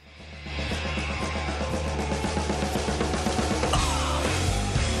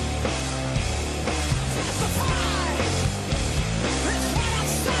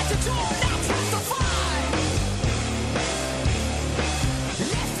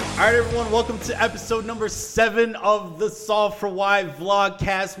All right, everyone, welcome to episode number 7 of the Solve for Why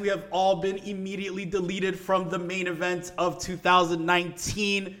vlogcast. We have all been immediately deleted from the main event of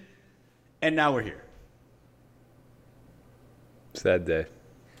 2019, and now we're here. Sad day.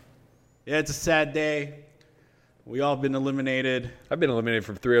 Yeah, it's a sad day. We all been eliminated. I've been eliminated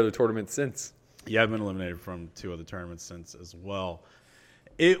from 3 other tournaments since. Yeah, I've been eliminated from 2 other tournaments since as well.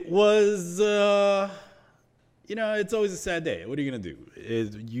 It was, it's always a sad day. What are you going to do?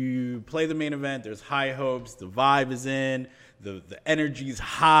 You play the main event, there's high hopes, the vibe is in, the energy's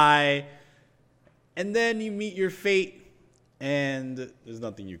high, and then you meet your fate, and there's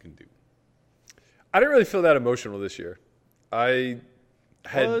nothing you can do. I didn't really feel that emotional this year. Well,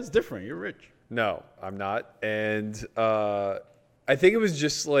 it's different. You're rich. No, I'm not. And I think it was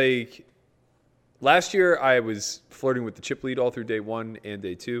just like last year I was flirting with the chip lead all through day 1 and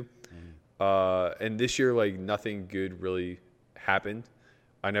day 2. And this year, like, nothing good really happened.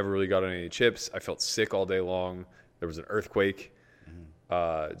 I never really got any chips. I felt sick all day long. There was an earthquake.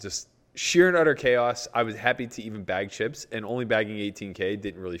 Just sheer and utter chaos. I was happy to even bag chips, and only bagging 18K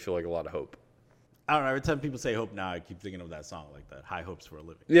didn't really feel like a lot of hope. I don't know. Every time people say hope now, I keep thinking of that song, like that, High Hopes for a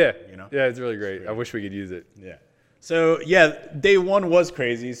Living. Yeah. You know? Yeah, it's really great. I wish we could use it. Yeah. So, yeah, day 1 was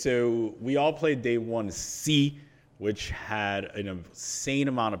crazy. So we all played day 1C, which had an insane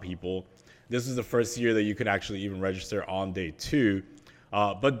amount of people. This was the first year that you could actually even register on day 2.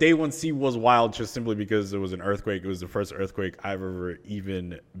 But day 1C was wild just simply because there was an earthquake. It was the first earthquake I've ever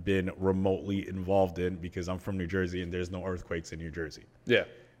even been remotely involved in because I'm from New Jersey and there's no earthquakes in New Jersey. Yeah.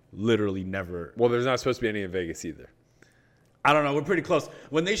 Literally never. Well, there's not supposed to be any in Vegas either. I don't know. We're pretty close.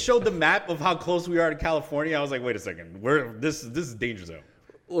 When they showed the map of how close we are to California, I was like, wait a second. This is danger zone.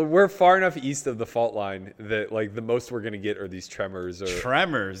 We're far enough east of the fault line that, like, the most we're going to get are these tremors.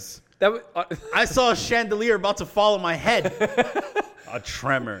 Tremors? I saw a chandelier about to fall on my head. A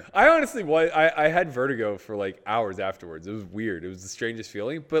tremor. I honestly I had vertigo for like hours afterwards. It was weird. It was the strangest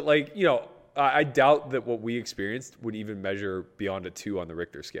feeling. But like, I doubt that what we experienced would even measure beyond a 2 on the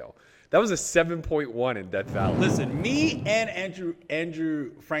Richter scale. That was a 7.1 in Death Valley. Listen, me and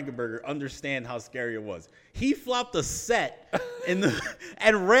Andrew Frankenberger understand how scary it was. He flopped a set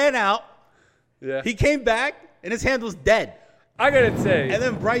and ran out. Yeah. He came back and his hand was dead. I gotta say. And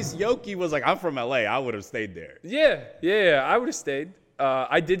then Bryce Yoki was like, I'm from LA. I would have stayed there. Yeah. I would have stayed.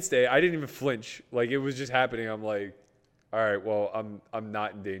 I did stay. I didn't even flinch. Like, it was just happening. I'm like, all right, well, I'm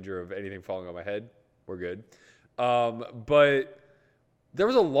not in danger of anything falling on my head. We're good. But there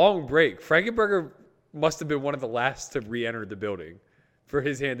was a long break. Frankenberger must have been one of the last to re-enter the building for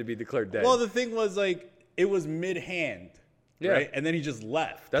his hand to be declared dead. Well, the thing was, like, it was mid-hand, right? And then he just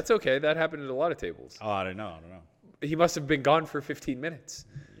left. That's okay. That happened at a lot of tables. Oh, I don't know. He must have been gone for 15 minutes.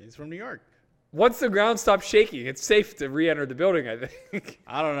 He's from New York. Once the ground stops shaking, it's safe to re-enter the building, I think.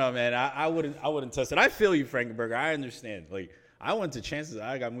 I don't know, man. I wouldn't test it. I feel you, Frankenberger. I understand. Like, I went to Chance's.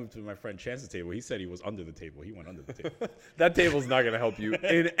 I got moved to my friend Chance's table. He said he was under the table. He went under the table. That table's not going to help you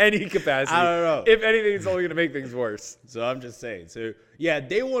in any capacity. I don't know. If anything, it's only going to make things worse. So I'm just saying. So, yeah,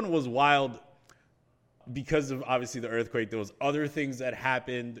 day 1 was wild because of, obviously, the earthquake. There was other things that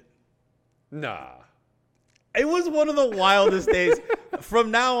happened. Nah. It was one of the wildest days.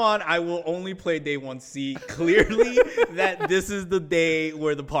 From now on, I will only play day 1C. Clearly, that this is the day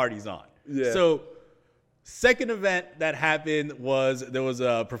where the party's on. Yeah. So, second event that happened was there was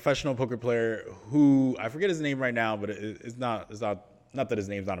a professional poker player who, I forget his name right now, but it's not that his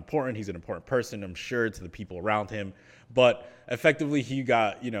name's not important. He's an important person, I'm sure, to the people around him. But effectively, he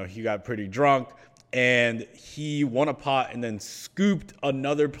got pretty drunk and he won a pot and then scooped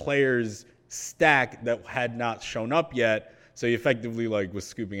another player's stack that had not shown up yet. So he effectively was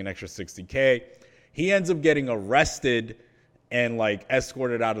scooping an extra 60K. He ends up getting arrested and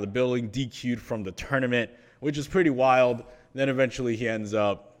escorted out of the building, DQ'd from the tournament, which is pretty wild. Then eventually he ends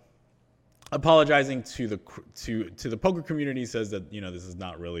up apologizing to the poker community, says that this is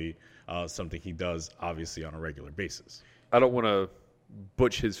not really something he does obviously on a regular basis. I don't want to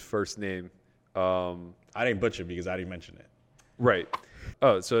butch his first name. I didn't butcher it because I didn't mention it. Right.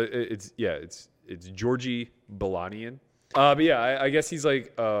 Oh, so it's Georgi Balanian. But yeah, I guess he's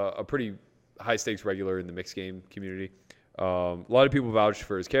a pretty high stakes regular in the mixed game community. A lot of people vouched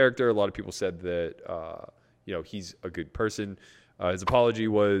for his character. A lot of people said that he's a good person. His apology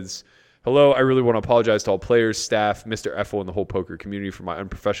was, "Hello, I really want to apologize to all players, staff, Mr. Effel, and the whole poker community for my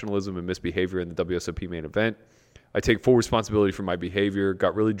unprofessionalism and misbehavior in the WSOP main event. I take full responsibility for my behavior.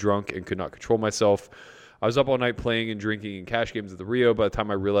 Got really drunk and could not control myself. I was up all night playing and drinking in cash games at the Rio. By the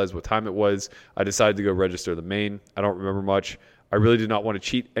time I realized what time it was, I decided to go register the main. I don't remember much. I really did not want to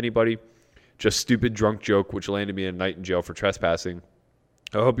cheat anybody. Just stupid drunk joke, which landed me a night in jail for trespassing.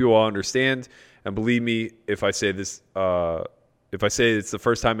 I hope you all understand, and believe me if I say this. If I say it's the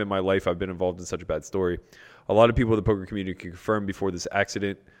first time in my life I've been involved in such a bad story. A lot of people in the poker community can confirm before this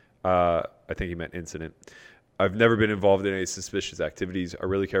accident. I think he meant incident. I've never been involved in any suspicious activities. I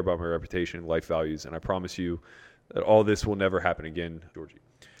really care about my reputation, life values, and I promise you that all this will never happen again, Georgie.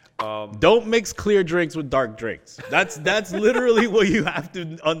 Don't mix clear drinks with dark drinks. That's literally what you have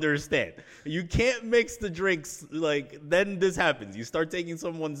to understand. You can't mix the drinks. Like, then this happens. You start taking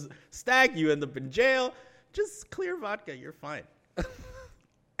someone's stack, you end up in jail. Just clear vodka, you're fine.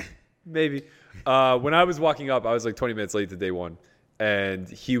 Maybe. When I was walking up, I was like 20 minutes late to day one, and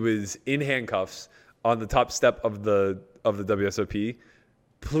he was in handcuffs on the top step of the WSOP,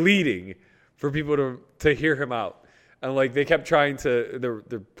 pleading for people to hear him out. And like they kept trying to,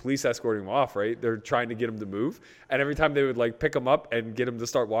 the police escorting him off, right? They're trying to get him to move. And every time they would like pick him up and get him to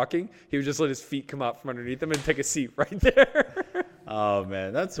start walking, he would just let his feet come out from underneath him and take a seat right there. Oh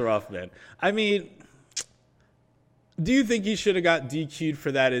man, that's rough, man. I mean, do you think he should have got DQ'd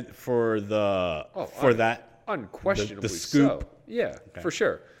for that? Unquestionably the scoop? So. Yeah, Okay. for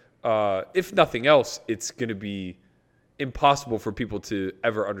sure. If nothing else, it's going to be impossible for people to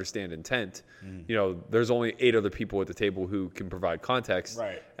ever understand intent. You know, there's only 8 other people at the table who can provide context,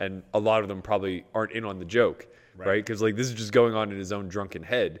 Right. and a lot of them probably aren't in on the joke, right? Because like this is just going on in his own drunken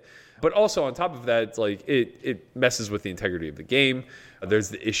head. But also on top of that, it's like it messes with the integrity of the game. There's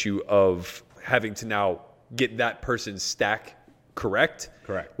the issue of having to now get that person's stack correct,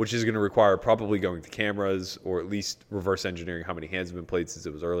 which is going to require probably going to cameras or at least reverse engineering how many hands have been played since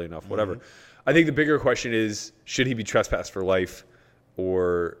it was early enough, whatever. I think the bigger question is, should he be trespassed for life,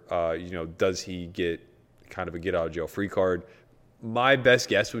 or does he get kind of a get out of jail free card? My best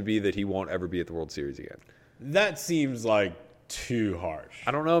guess would be that he won't ever be at the World Series again. That seems like too harsh.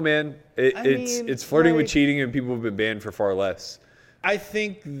 I don't know, man. It's flirting with cheating, and people have been banned for far less. I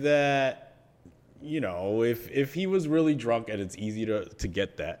think that, if he was really drunk, and it's easy to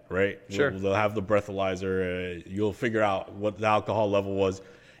get that, right? Sure. They'll have the breathalyzer. You'll figure out what the alcohol level was.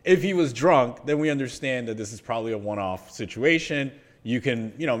 If he was drunk, then we understand that this is probably a one-off situation. You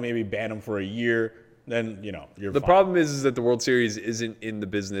can, maybe ban him for a year. Then, you're The fine. problem is that the World Series isn't in the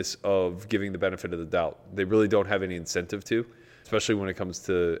business of giving the benefit of the doubt. They really don't have any incentive to, especially when it comes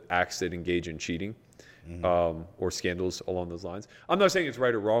to acts that engage in cheating or scandals along those lines. I'm not saying it's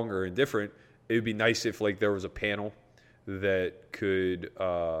right or wrong or indifferent. It would be nice if like there was a panel that could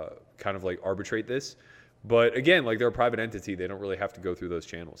kind of like arbitrate this. But again, like they're a private entity. They don't really have to go through those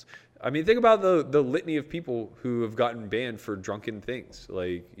channels. I mean, think about the litany of people who have gotten banned for drunken things.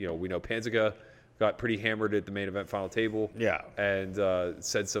 Like, we know Panziga got pretty hammered at the main event final table. Yeah. And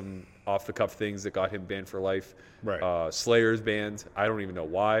said some off-the-cuff things that got him banned for life. Right. Slayer's banned. I don't even know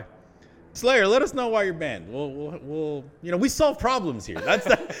why. Slayer, let us know why you're banned. We'll we solve problems here.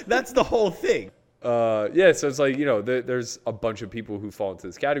 That's the whole thing. So it's like, there's a bunch of people who fall into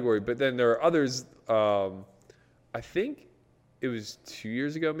this category, but then there are others. I think it was 2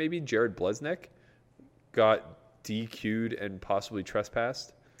 years ago, maybe Jared Blesnick got DQ'd and possibly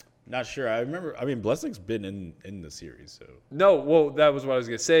trespassed. Not sure. I remember. I mean, Blessing's been in the series, so. No, well, that was what I was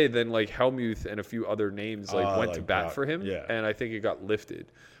gonna say. Then like Helmuth and a few other names went to bat for him, and I think it got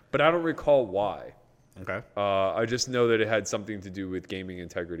lifted, but I don't recall why. Okay. I just know that it had something to do with gaming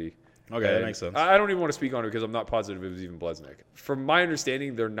integrity. Okay, that makes sense. I don't even want to speak on it because I'm not positive it was even Blesnick. From my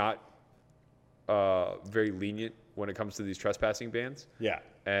understanding, they're not very lenient when it comes to these trespassing bans. Yeah.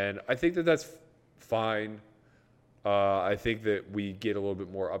 And I think that that's fine. I think that we get a little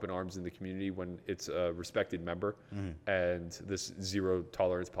bit more up in arms in the community when it's a respected member, and this zero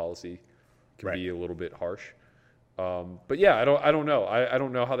tolerance policy can be a little bit harsh. But yeah, I don't know. I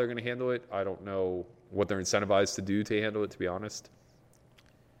don't know how they're going to handle it. I don't know what they're incentivized to do to handle it, to be honest.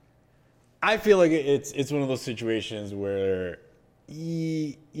 I feel like it's one of those situations where,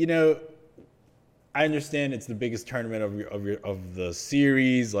 I understand it's the biggest tournament of the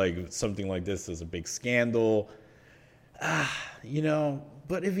series. Like something like this is a big scandal.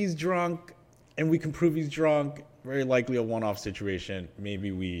 But if he's drunk and we can prove he's drunk, very likely a one-off situation.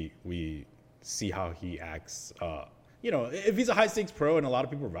 Maybe we see how he acts. If he's a high-stakes pro and a lot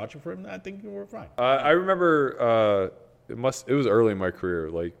of people are vouching for him, I think we're fine. I remember it was early in my career,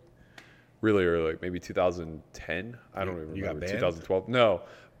 like really early, like maybe 2010. I don't even remember. You got banned? 2012. No,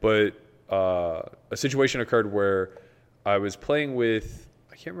 but a situation occurred where I was playing with,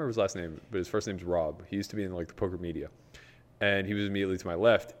 I can't remember his last name, but his first name's Rob. He used to be in like the poker media, and he was immediately to my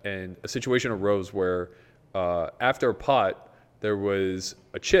left. And a situation arose where after a pot, there was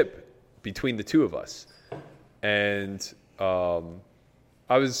a chip between the two of us, and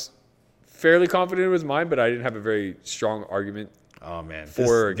I was fairly confident it was mine, but I didn't have a very strong argument Oh man,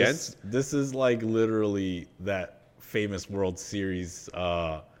 For or against? This is like literally that famous World Series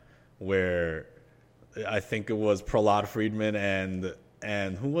where I think it was Prahlad Friedman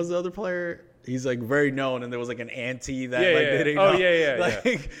and who was the other player? He's like very known, and there was like an ante that Yeah, like yeah. they didn't Oh, know. yeah,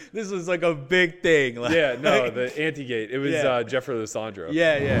 Like this was like a big thing. Like, Yeah, no, the anti-gate. It was Yeah. Jeffrey Lissandro.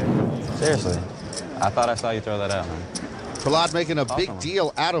 yeah. Seriously, I thought I saw you throw that out, man. Prahlad making a big Awesome.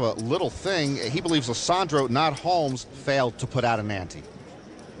 deal out of a little thing. He believes Lissandro, not Holmes, failed to put out an ante.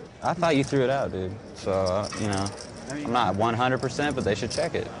 I thought you threw it out, dude. So, you know, I'm not 100%, but they should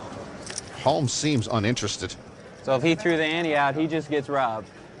check it. Holmes seems uninterested. So if he threw the ante out, he just gets robbed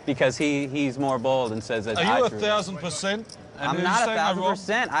because he's more bold and says that Are I you threw it. 1,000%? I'm not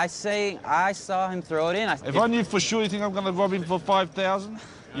 1,000%. I say I saw him throw it in. If I knew for sure, you think I'm going to rob him for 5,000?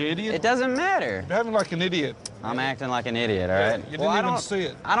 You idiot. It doesn't matter. You're acting like an idiot. I'm acting like an idiot, all right? you didn't even see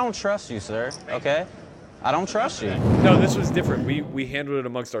it. I don't trust you, sir, okay? I don't trust you. No, this was different. We handled it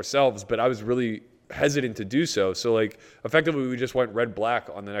amongst ourselves, but I was really hesitant to do so. So, like, effectively, we just went red-black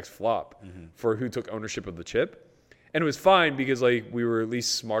on the next flop for who took ownership of the chip. And it was fine because, like, we were at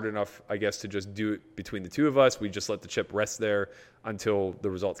least smart enough, I guess, to just do it between the two of us. We just let the chip rest there until the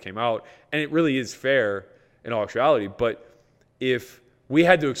results came out. And it really is fair in all actuality. But if we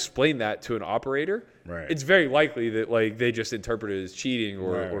had to explain that to an operator, Right. it's very likely that, like, they just interpret it as cheating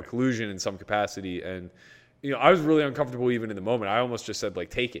or, Right. or collusion in some capacity. And, you know, I was really uncomfortable even in the moment. I almost just said, like,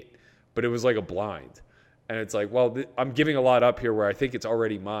 take it. But it was like a blind. And it's like, well, I'm giving a lot up here where I think it's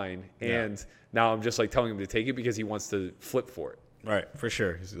already mine. And now I'm just like telling him to take it because he wants to flip for it. Right, for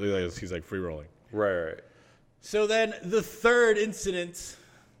sure. He's like free rolling. Right. So then the third incident,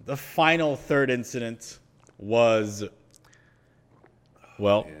 the final third incident was,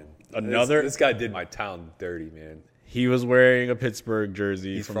 well, another. This guy did my town dirty, man. He was wearing a Pittsburgh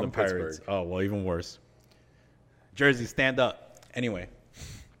jersey He's from from the Pirates. Pittsburgh. Oh, well, even worse. Jersey, stand up. Anyway.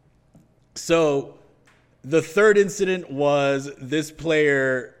 So the third incident was this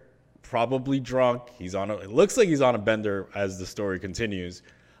player probably drunk. It looks like he's on a bender as the story continues.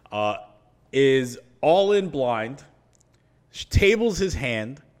 Is all in blind, tables his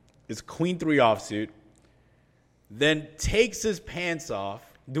hand, is queen 3 offsuit, then takes his pants off.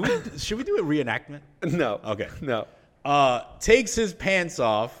 Should we do a reenactment? No. Okay. No. Takes his pants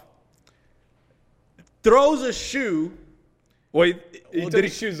off, throws a shoe. Wait, he took did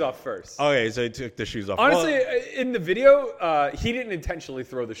his shoes off first. Okay, so he took the shoes off. Honestly, Well, in the video, he didn't intentionally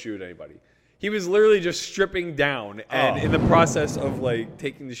throw the shoe at anybody. He was literally just stripping down, and in the process of like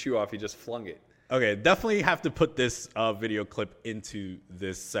taking the shoe off, he just flung it. okay, definitely have to put this video clip into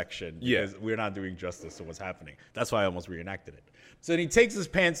this section because we're not doing justice to what's happening. That's why I almost reenacted it. So then he takes his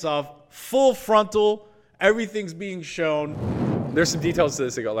pants off, full frontal, everything's being shown. There's some details to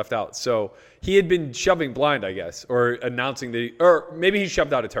this that got left out. So he had been shoving blind, I guess, or announcing or maybe he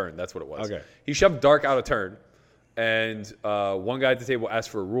shoved out a turn. That's what it was. Okay. He shoved dark out a turn, and one guy at the table asked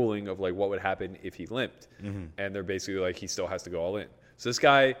for a ruling of like what would happen if he limped, and they're basically like he still has to go all in. So this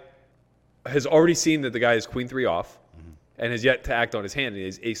guy has already seen that the guy is queen 3 off, and has yet to act on his hand, and he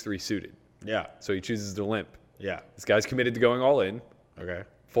is ace 3 suited. Yeah, So he chooses to limp. yeah, This guy's committed to going all in. okay.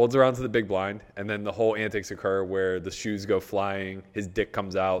 Folds around to the big blind, and then the whole antics occur where the shoes go flying, his dick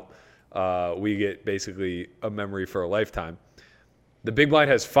comes out. We get basically a memory for a lifetime. The big blind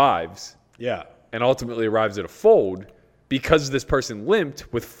has 5s Yeah, and ultimately arrives at a fold because this person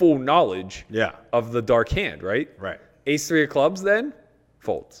limped with full knowledge yeah, of the dark hand, right? right. Ace 3 of clubs then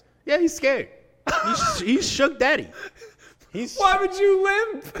folds. Yeah, he's scared. He's shook daddy. Why would you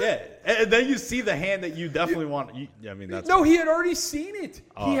limp? Yeah, and then you see the hand that you definitely want. I mean, that's No, he had already seen it.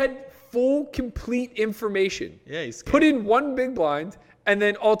 He had full, complete information. Yeah, he's scared. Put in one big blind and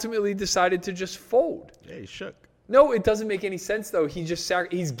then ultimately decided to just fold. Yeah, he's shook. No, it doesn't make any sense though. He just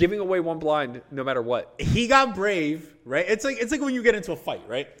he's giving away one blind no matter what. He got brave, right? It's like when you get into a fight,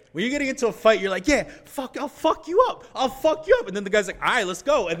 right? When you're getting into a fight, you're like, yeah, I'll fuck you up. And then the guy's like, all right, let's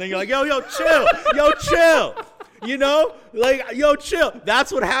go. And then you're like, yo, chill. Yo, chill. You know? Like, yo, chill.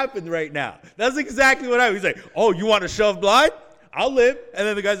 That's what happened right now. That's exactly what happened. He's like, oh, you want to shove blind? I'll live. And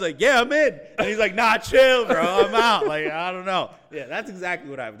then the guy's like, yeah, I'm in. And he's like, nah, chill, bro. I'm out. Like, I don't know. Yeah, that's exactly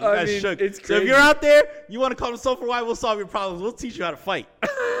what happened. This I guy's mean, shook. it's So if crazy. you're out there, you want to come to Sofa Why, we'll solve your problems. We'll teach you how to fight.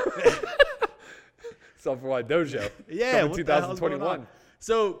 Self-Reliant Dojo. Yeah, Coming what the hell's going 2021. on?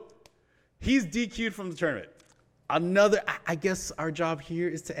 So he's DQ'd from the tournament. I guess our job here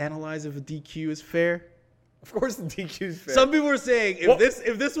is to analyze if a DQ is fair. Of course, the DQ's fair. Some people were saying Well-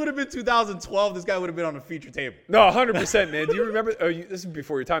 if this would have been 2012, this guy would have been on the feature table. No, 100%, man. Do you remember? This is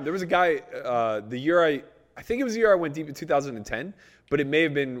before your time. There was a guy. The year I think it was the year I went deep in 2010, but it may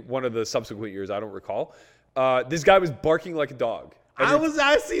have been one of the subsequent years. I don't recall. This guy was barking like a dog.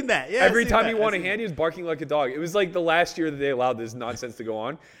 I've seen that. Yeah, Every time he won a hand, he was barking like a dog. It was like the last year that they allowed this nonsense to go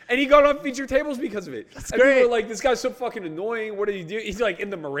on, and he got on feature tables because of it. That's great. People were like, "This guy's so fucking annoying. What did he do?" He's like in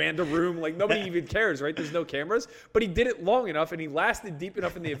the Miranda room, like nobody even cares, right? There's no cameras, but he did it long enough, and he lasted deep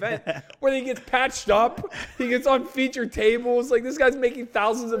enough in the event where he gets patched up. He gets on feature tables. Like this guy's making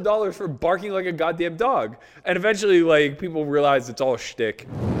thousands of dollars for barking like a goddamn dog, and eventually, like people realize it's all a shtick.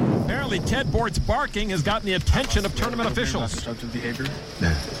 Apparently, Ted Bort's barking has gotten the attention of tournament officials. Disruptive behavior?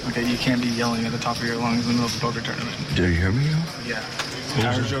 Yeah. Okay, you can't be yelling at the top of your lungs in the middle of a poker tournament. Do you hear me? Yeah.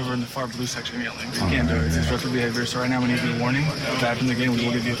 I heard you over in the far blue section yelling. You can't do it. It's disruptive behavior. So right now we need to give you a warning. If that happens again, we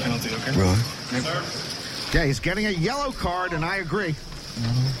will give you a penalty, okay? Really? Yep. Yeah, he's getting a yellow card, and I agree.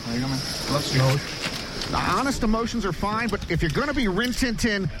 There you go, man. Let's go. Honest emotions are fine, but if you're going to be Rin Tin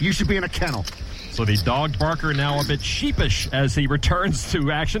Tin, you should be in a kennel. So the dog barker now a bit sheepish as he returns to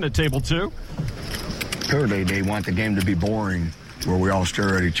action at table 2. Apparently, they want the game to be boring, where we all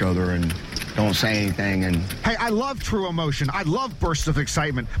stare at each other and don't say anything. And hey, I love true emotion. I love bursts of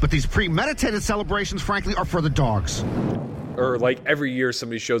excitement, but these premeditated celebrations, frankly, are for the dogs. Or like every year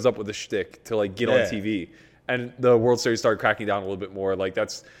somebody shows up with a shtick to like get on TV, and the World Series started cracking down a little bit more. Like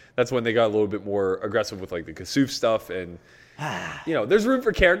that's when they got a little bit more aggressive with like the Kasuf stuff, and you know, there's room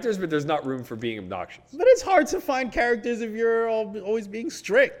for characters, but there's not room for being obnoxious. But it's hard to find characters if you're always being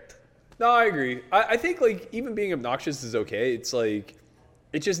strict. No, I agree. I think like even being obnoxious is okay. It's like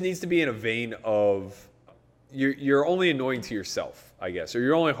it just needs to be in a vein of you're only annoying to yourself, I guess, or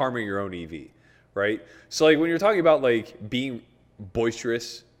you're only harming your own EV, right? So like when you're talking about like being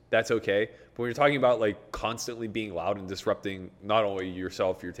boisterous, that's okay. But when you're talking about like constantly being loud and disrupting not only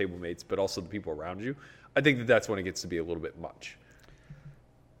yourself, your table mates, but also the people around you, I think that that's when it gets to be a little bit much.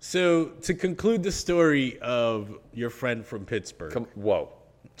 So to conclude the story of your friend from Pittsburgh. Whoa,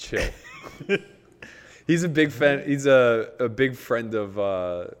 chill. He's a big fan. He's a big friend of.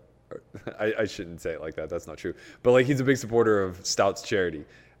 I shouldn't say it like that. That's not true. But like he's a big supporter of Stout's charity,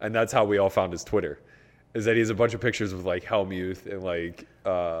 and that's how we all found his Twitter. Is that he has a bunch of pictures with like Helmuth and like.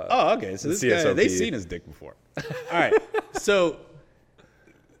 Oh, okay. So this guy, they've seen his dick before. All right. So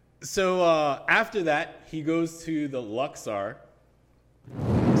after that, he goes to the Luxor,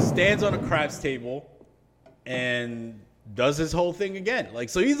 stands on a craps table, and does his whole thing again. Like,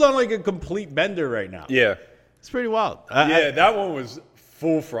 so he's on like a complete bender right now. Yeah. It's pretty wild. That one was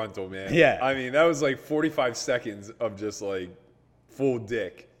full frontal, man. Yeah. I mean, that was like 45 seconds of just like full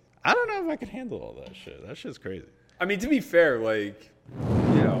dick. I don't know if I could handle all that shit. That shit's crazy. I mean, to be fair, like,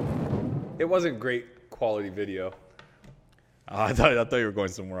 you know, it wasn't great quality video. I thought you were going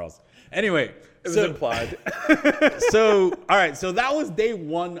somewhere else. Anyway. It was implied. All right. So that was day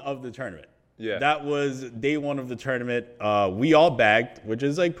one of the tournament. Yeah. That was day one of the tournament. We all bagged, which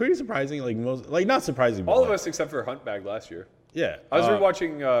is like pretty surprising. Like not surprising. All of us except for Hunt bagged last year. Yeah. I was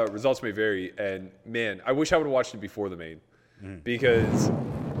rewatching Results May Vary, and man, I wish I would have watched it before the main. Because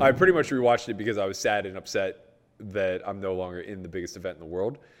I pretty much rewatched it because I was sad and upset that I'm no longer in the biggest event in the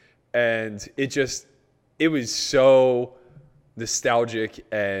world. And it was so nostalgic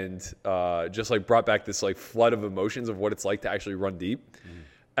and just like brought back this like flood of emotions of what it's like to actually run deep.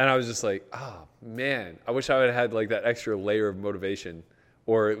 And I was just like, oh man, I wish I would have had like that extra layer of motivation,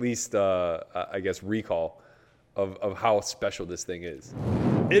 or at least I guess recall of how special this thing is.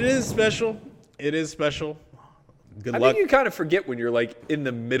 It is special. It is special. Good luck. I think you kind of forget when you're like in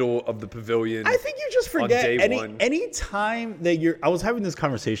the middle of the pavilion. I think you just forget on day one. Any time that I was having this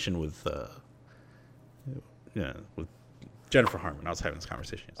conversation with Jennifer Harmon. I was having this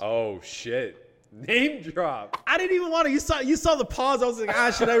conversation. Oh shit. Name drop. I didn't even want to. You saw the pause. I was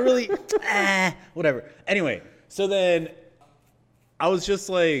like, should I really? Whatever. Anyway, so then I was just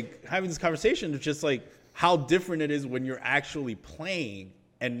like having this conversation of just like how different it is when you're actually playing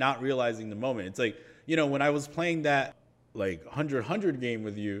and not realizing the moment. It's like, you know, when I was playing that like 100 game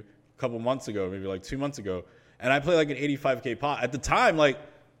with you a couple months ago, maybe like 2 months ago, and I played like an 85K pot. At the time, like,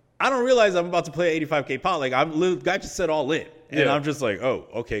 I don't realize I'm about to play an 85K pot. Like, guy just said all in. And I'm just like, oh,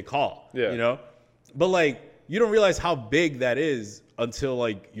 okay, call. Yeah. You know? But like, you don't realize how big that is until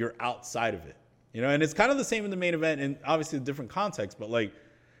like you're outside of it. You know? And it's kind of the same in the main event, and obviously a different context. But like,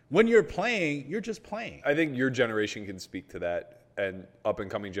 when you're playing, you're just playing. I think your generation can speak to that, and up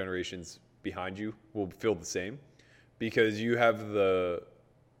and coming generations behind you will feel the same, because you have the,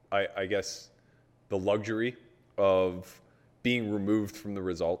 I guess, the luxury of being removed from the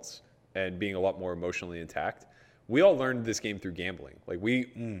results and being a lot more emotionally intact. We all learned this game through gambling. Like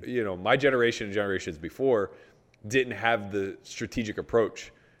you know, my generation and generations before didn't have the strategic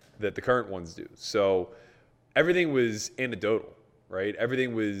approach that the current ones do. So everything was anecdotal, right?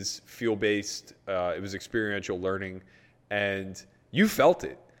 Everything was feel-based. It was experiential learning, and you felt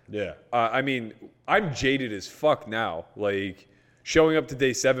it. Yeah. I mean, I'm jaded as fuck now. Like, showing up to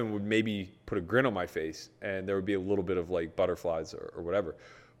day 7 would maybe put a grin on my face, and there would be a little bit of like butterflies or whatever.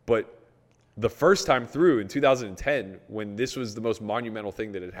 But the first time through in 2010, when this was the most monumental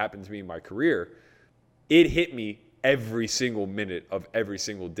thing that had happened to me in my career, it hit me every single minute of every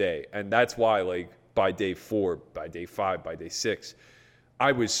single day. And that's why, like, by day 4, by day 5, by day 6,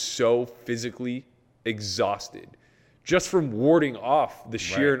 I was so physically exhausted just from warding off the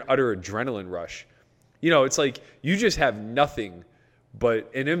sheer and utter adrenaline rush. You know, it's like you just have nothing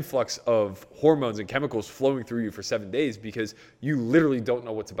but an influx of hormones and chemicals flowing through you for 7 days because you literally don't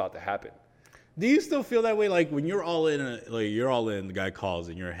know what's about to happen. Do you still feel that way? Like when you're all in, you're all in, the guy calls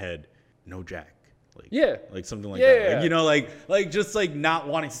in your head, no jack. Like, yeah. Like something like Yeah, that. yeah. Like, you know, like just like not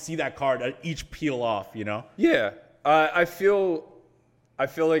wanting to see that card at each peel off, you know? Yeah. I feel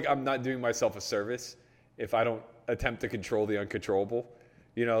like I'm not doing myself a service if I don't attempt to control the uncontrollable,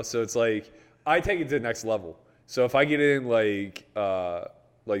 you know? So it's like, I take it to the next level. So if I get in like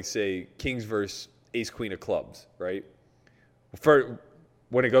say Kings versus Ace Queen of clubs, right?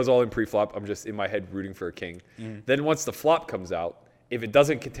 When it goes all in pre-flop, I'm just in my head rooting for a king. Then once the flop comes out, if it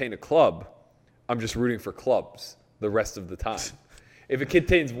doesn't contain a club, I'm just rooting for clubs the rest of the time. If it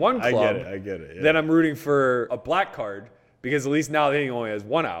contains one club, I get it. Yeah. then I'm rooting for a black card because at least now he only has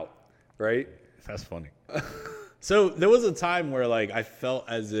one out, right? That's funny. So there was a time where like I felt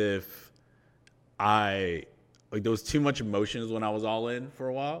as if there was too much emotions when I was all in for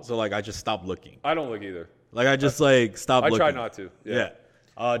a while. So like I just stopped looking. I don't look either. Like I just like stopped looking. I try not to. Yeah.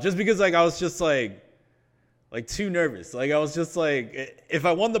 Just because like I was just like too nervous. Like I was just like, if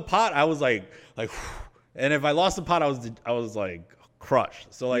I won the pot, I was like, and if I lost the pot, I was like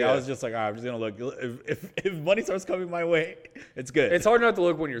crushed. So like I was just like, all right, I'm just gonna look. If money starts coming my way, it's good. It's hard not to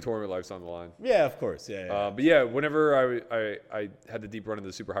look when your tournament life's on the line. Yeah, of course. Yeah. But yeah, whenever I had the deep run in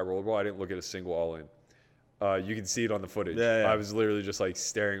the super high roller ball, I didn't look at a single all in. You can see it on the footage. Yeah. I was literally just like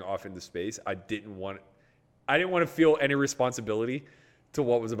staring off into space. I didn't want to feel any responsibility to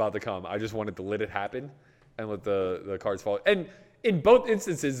what was about to come. I just wanted to let it happen and let the cards fall. And in both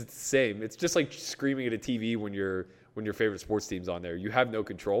instances, it's the same. It's just like screaming at a TV when your favorite sports team's on there. You have no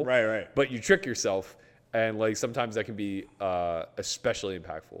control. Right. But you trick yourself, and like sometimes that can be especially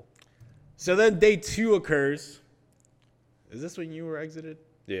impactful. So then day 2 occurs. Is this when you were exited?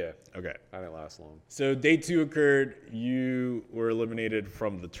 Yeah. Okay. I didn't last long. So day 2 occurred. You were eliminated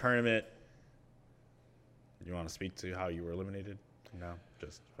from the tournament. You want to speak to how you were eliminated? No,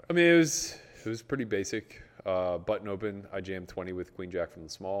 just. I mean, it was pretty basic. Button open, I jammed 20 with queen jack from the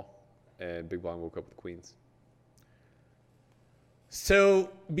small, and big blind woke up with queens. So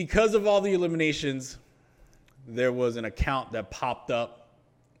because of all the eliminations, there was an account that popped up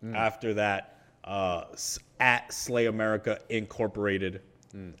after that at Slay America Incorporated,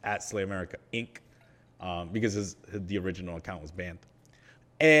 at Slay America Inc. Because the original account was banned.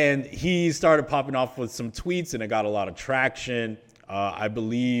 And he started popping off with some tweets, and it got a lot of traction. I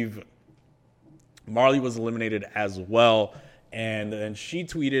believe Marley was eliminated as well. And then she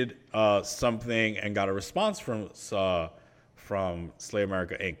tweeted something and got a response from Slay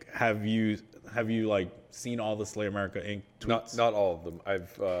America Inc. Have you like seen all the Slay America Inc. tweets? Not all of them.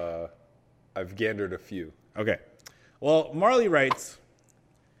 I've gandered a few. Okay. Well, Marley writes,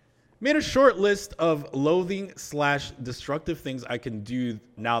 made a short list of loathing/destructive things I can do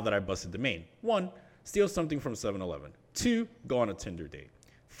now that I busted the main. 1, steal something from 7-Eleven. 2, go on a Tinder date.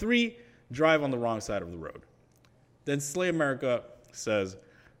 3, drive on the wrong side of the road. Then Slay America says,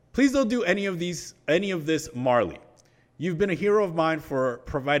 please don't do any of this, Marley. You've been a hero of mine for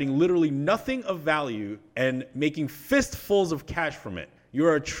providing literally nothing of value and making fistfuls of cash from it. You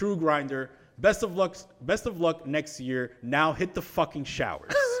are a true grinder. Best of luck next year. Now hit the fucking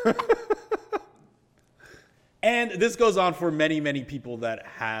showers. And this goes on for many, many people that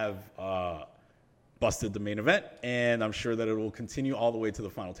have busted the main event, and I'm sure that it will continue all the way to the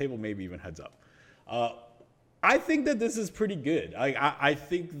final table, maybe even heads up. I think that this is pretty good. I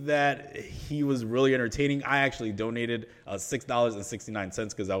think that he was really entertaining. I actually donated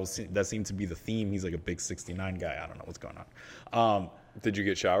 $6.69 because that seemed to be the theme. He's like a big 69 guy. I don't know what's going on. Did you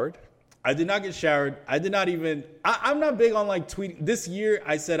get showered? I did not get showered. I did not even. I'm not big on like tweeting. This year,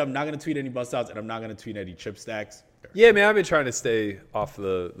 I said I'm not going to tweet any bust outs and I'm not going to tweet any chip stacks. Yeah, man, I've been trying to stay off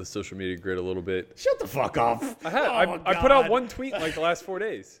the social media grid a little bit. Shut the fuck up. I put out one tweet in like the last 4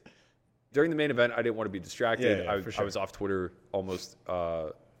 days. During the main event, I didn't want to be distracted. Yeah, for sure. I was off Twitter almost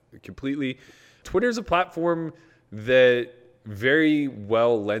completely. Twitter is a platform that very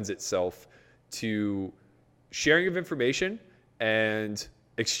well lends itself to sharing of information and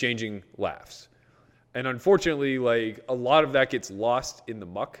exchanging laughs. And unfortunately, like, a lot of that gets lost in the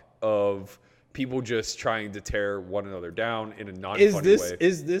muck of people just trying to tear one another down in a non-funny way.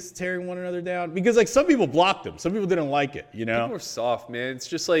 Is this tearing one another down? Because, like, some people blocked him. Some people didn't like it, you know? People are soft, man. It's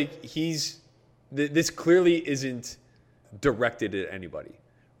just like this clearly isn't directed at anybody,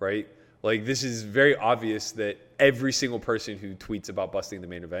 right? Like, this is very obvious that every single person who tweets about busting the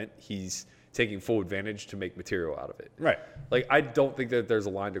main event, he's taking full advantage to make material out of it. Right. Like, I don't think that there's a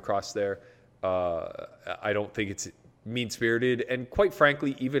line to cross there. I don't think it's mean-spirited. And quite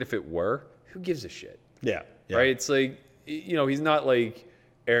frankly, even if it were, who gives a shit? Yeah. Right? It's like, you know, he's not like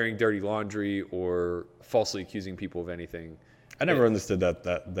airing dirty laundry or falsely accusing people of anything. I never understood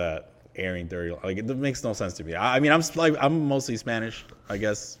that airing dirty, like, it makes no sense to me. I mean, I'm mostly Spanish, I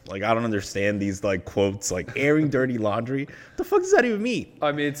guess. Like, I don't understand these, like, quotes, like airing dirty laundry. What the fuck does that even mean?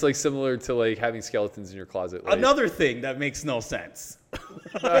 I mean, it's like similar to like having skeletons in your closet. Like, Another thing that makes no sense.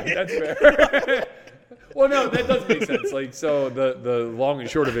 that's fair. Well, no, that does make sense. Like, so the long and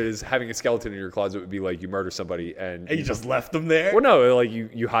short of it is having a skeleton in your closet would be like you murder somebody and And you just left them there? Well, no, like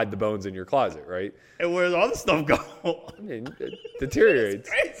you hide the bones in your closet, right? And where's all the stuff go? I mean, it deteriorates.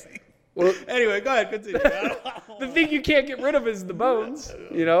 Crazy. Well, Anyway, go ahead, continue. the thing you can't get rid of is the bones.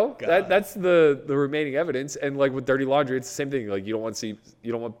 You know, that's the remaining evidence. And like with dirty laundry, it's the same thing. Like you don't want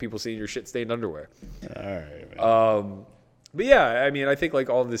people seeing your shit stained underwear. All right, man. But yeah, I mean, I think like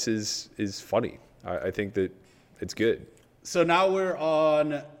all of this is funny. I think that it's good. So now we're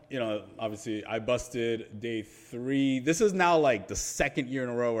on, you know, obviously I busted day 3. This is now like the second year in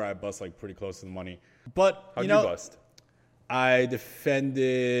a row where I bust like pretty close to the money. But, How'd you know, you bust? I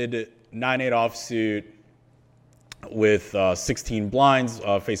defended 9-8 offsuit with 16 blinds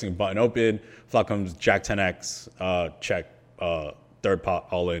facing button open. Flop comes Jack 10X, check, third pot,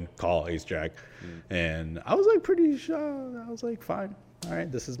 all in, call, ace jack. And I was like pretty sure. I was like, fine. All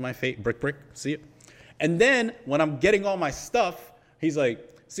right, this is my fate. Brick, see it. And then when I'm getting all my stuff, he's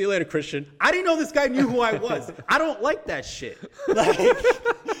like, see you later, Christian. I didn't know this guy knew who I was. I don't like that shit.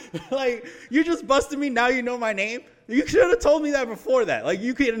 Like, you just busted me. Now you know my name. You should have told me that before that. Like,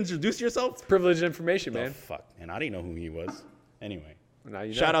 you could introduce yourself. Privileged information, man. Oh, fuck, man. I didn't know who he was. Anyway, Now you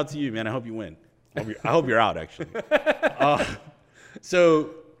know. shout out to you, man. I hope you win. I hope you're out, actually.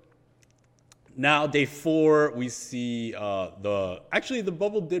 So now day 4, we see the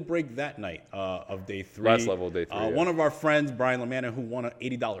bubble did break that night of day 3. Last level of day 3. Yeah. One of our friends, Brian LaManna, who won an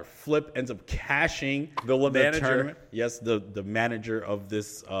 $80 flip, ends up cashing The LaManager. tournament. Yes, the manager of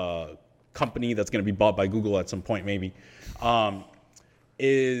this company that's going to be bought by Google at some point, maybe. He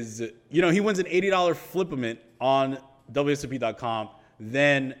wins an $80 flipament on WSOP.com,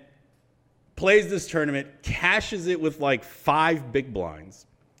 then plays this tournament, cashes it with like 5 big blinds,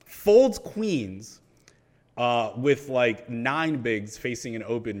 folds queens with like 9 bigs facing an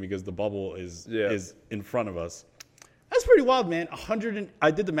open because the bubble is in front of us. That's pretty wild, man.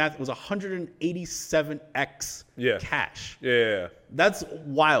 I did the math. It was 187x cash. Yeah. That's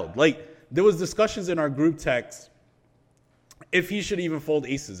wild. Like, there was discussions in our group text if he should even fold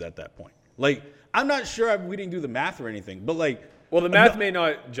aces at that point. Like, I'm not sure we didn't do the math or anything, but like, Well, the math may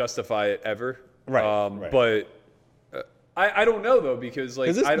not justify it ever. Right. But I don't know, though, because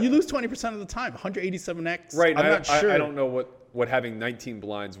like you lose 20% of the time. 187x. Right. I'm not sure. I don't know what having 19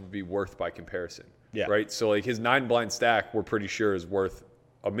 blinds would be worth by comparison. Yeah. Right. So like his 9 blind stack, we're pretty sure is worth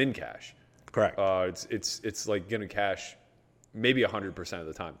a min cash. Correct. It's like gonna cash maybe 100% of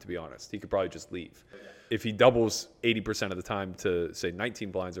the time. To be honest, he could probably just leave. If he doubles 80% of the time to say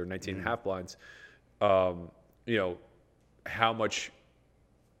 19 blinds or 19 and a half blinds, how much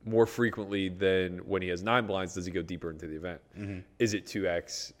more frequently than when he has 9 blinds does he go deeper into the event? Is it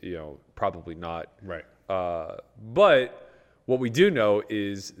 2x? Probably not. Right. But what we do know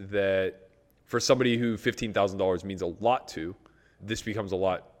is that for somebody who $15,000 means a lot to, this becomes a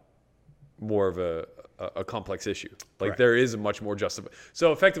lot more of a complex issue. Like Correct. there is a much more justified.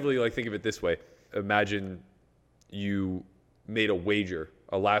 So effectively, like think of it this way: imagine you made a wager,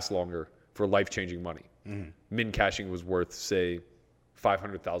 a last longer for life-changing money. Min cashing was worth say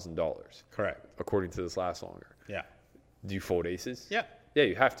 $500,000. Correct. According to this last longer. Yeah. Do you fold aces? Yeah. Yeah,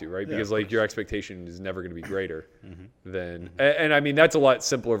 you have to, right? Yeah, Because of like course. your expectation is never going to be greater than, and I mean that's a lot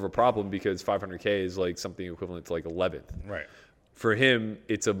simpler of a problem because 500K is like something equivalent to like 11th. Right. For him,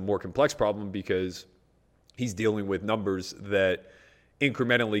 it's a more complex problem because he's dealing with numbers that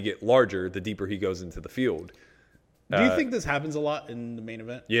incrementally get larger the deeper he goes into the field. Do you think this happens a lot in the main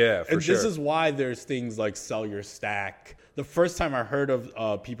event? Yeah, for sure. This is why there's things like sell your stack. The first time I heard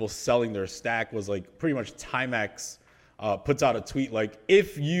of people selling their stack was like pretty much Timex puts out a tweet like,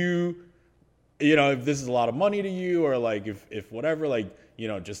 if you if this is a lot of money to you, or like if whatever, like,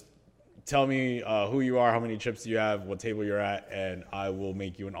 just tell me who you are, how many chips you have, what table you're at, and I will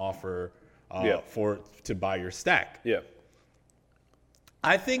make you an offer to buy your stack. Yeah.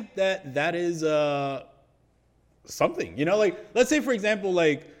 I think that is something. Like, let's say, for example,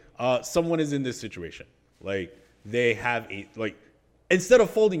 like someone is in this situation. Like, they have instead of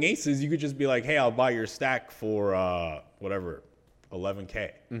folding aces, you could just be like, hey, I'll buy your stack for whatever,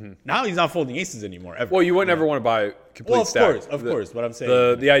 11K. Mm-hmm. Now he's not folding aces anymore, ever. Well, you wouldn't ever want to buy a complete stack. Of course. But I'm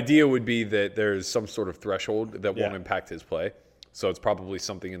saying the idea would be that there's some sort of threshold that won't impact his play. So it's probably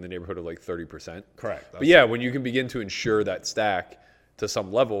something in the neighborhood of like 30%. Correct. But yeah, when you can begin to insure that stack to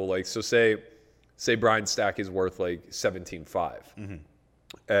some level, like, so say Brian's stack is worth like 17.5, mm-hmm.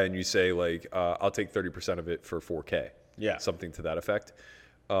 and you say like, I'll take 30% of it for 4K. Yeah. Something to that effect.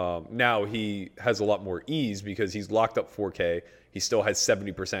 Now he has a lot more ease because he's locked up 4K. He still has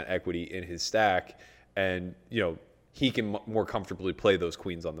 70% equity in his stack, and he can more comfortably play those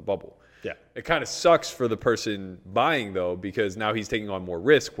queens on the bubble. Yeah. It kind of sucks for the person buying though, because now he's taking on more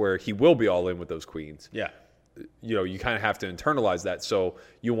risk where he will be all in with those queens. Yeah. You kind of have to internalize that. So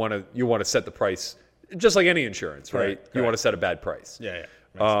you want to set the price just like any insurance, right? You want to set a bad price. Yeah.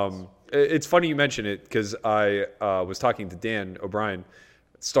 It's funny you mention it because I was talking to Dan O'Brien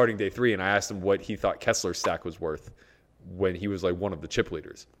starting day 3, and I asked him what he thought Kessler's stack was worth when he was like one of the chip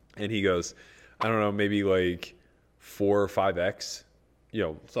leaders, and he goes, I don't know, maybe like 4 or 5x.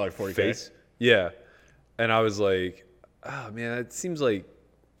 So like 40K. Face. Yeah, and I was like, oh man, that seems like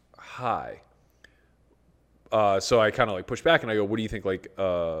high. So I kind of like push back and I go, what do you think like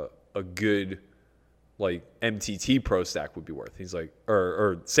a good like MTT Pro stack would be worth? He's like,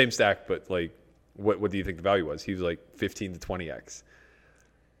 or same stack, but like, what do you think the value was? He was like 15 to 20x.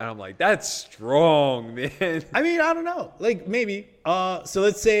 And I'm like, that's strong, man. I mean, I don't know. Like, maybe. So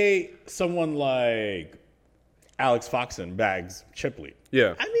let's say someone like Alex Foxen bags chip lead.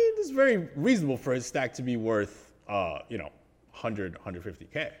 Yeah. I mean, it's very reasonable for his stack to be worth, 100,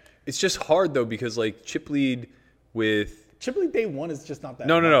 150K. It's just hard though because like chip lead day 1 is just not that.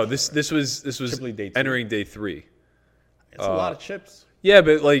 No. This was day entering day 3. It's a lot of chips. Yeah,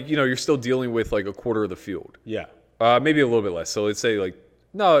 but like you're still dealing with like a quarter of the field. Yeah. Maybe a little bit less. So let's say like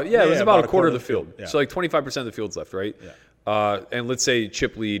it was about a quarter of the field. Yeah. So like 25% of the field's left, right? Yeah. And let's say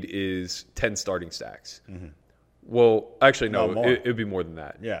chip lead is 10 starting stacks. Mm-hmm. Well, actually no, it would be more than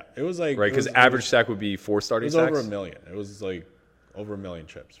that. Yeah, it was like right because average stack would be 4 starting stacks. It was over 1 million. It was like over 1 million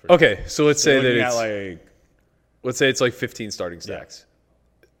chips. Okay, so let's say that let's say it's like 15 starting stacks.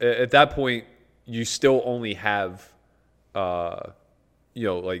 Yeah. At that point, you still only have, like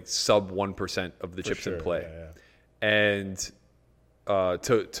sub 1% of the chips in play, and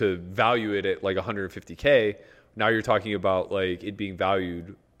to value it at like 150K, now you're talking about like it being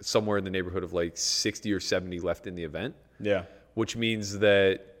valued somewhere in the neighborhood of like 60 or 70 left in the event. Yeah, which means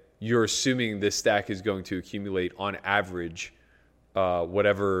that you're assuming this stack is going to accumulate on average.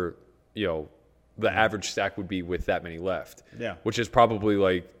 Whatever the average stack would be with that many left, which is probably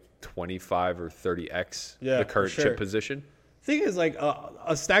like 25 or 30x the current chip position. Thing is, like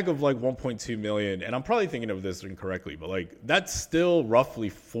a stack of like 1.2 million, and I'm probably thinking of this incorrectly, but like that's still roughly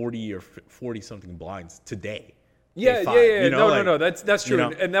 40 or 40 something blinds today. Yeah. No. That's true,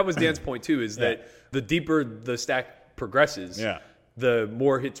 and that was Dan's point too. Is that the deeper the stack progresses, the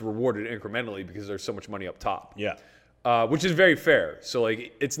more it's rewarded incrementally because there's so much money up top. Yeah. Which is very fair. So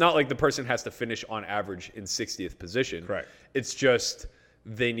like, it's not like the person has to finish on average in 60th position. Correct. It's just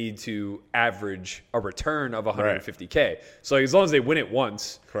they need to average a return of 150K. So like, as long as they win it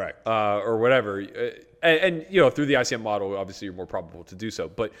once, correct, or whatever, and through the ICM model, obviously you're more probable to do so.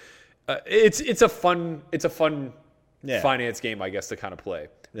 But it's a fun finance game, I guess, to kind of play,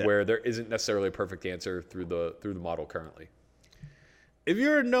 where there isn't necessarily a perfect answer through the model currently. If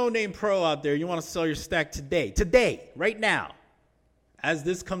you're a no-name pro out there, you want to sell your stack today, right now, as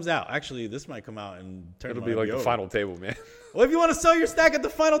this comes out. Actually, this might come out and turn. It'll be like the final table, man. Well, if you want to sell your stack at the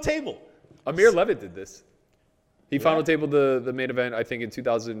final table, Amir Levitt did this. He final tabled the main event, I think, in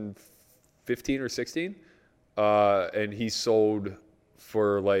 2015 or 16, and he sold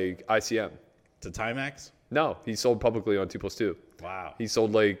for like ICM to Timex. No, he sold publicly on 2+2. Wow. He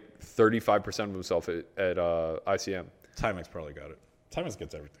sold like 35% of himself at ICM. Timex probably got it. Timex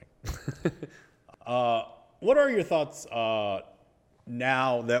gets everything. What are your thoughts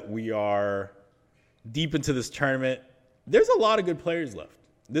now that we are deep into this tournament? There's a lot of good players left.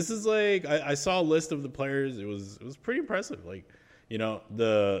 This is like I saw a list of the players. It was pretty impressive. Like,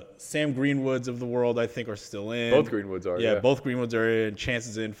 the Sam Greenwoods of the world, I think, are still in. Both Greenwoods are. Yeah, both Greenwoods are in. Chance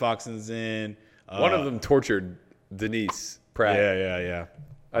is in. Foxen's in. One of them tortured Denise Pratt. Yeah.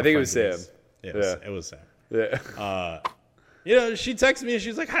 I think it was Sam. Yeah, Yeah. It was Sam. Yeah. She texted me and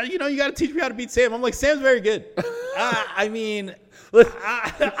she's like, you got to teach me how to beat Sam. I'm like, Sam's very good. I mean,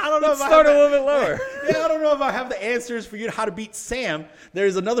 I don't know. Let's start a little bit lower. I don't know if I have the answers for you how to beat Sam.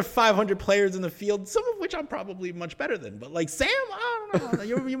 There's another 500 players in the field, some of which I'm probably much better than. But like Sam, I don't know.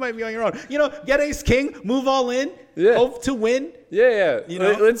 You might be on your own. Get ace king, move all in, hope to win. Yeah.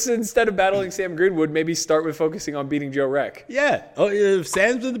 Let's, instead of battling Sam Greenwood, maybe start with focusing on beating Joe Reck. Yeah. Oh, if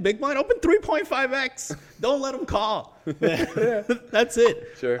Sam's in the big blind, open 3.5x. Don't let him call. That's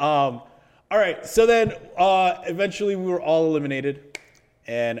it. Sure. All right. So then eventually we were all eliminated.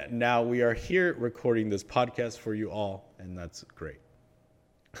 And now we are here recording this podcast for you all. And that's great.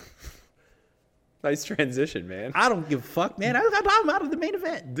 Nice transition, man. I don't give a fuck, man. I'm out of the main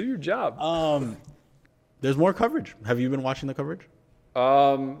event. Do your job. There's more coverage. Have you been watching the coverage?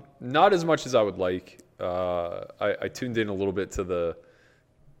 Not as much as I would like. I tuned in a little bit to the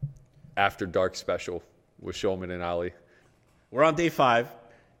After Dark special with Shulman and Ali. We're on day 5.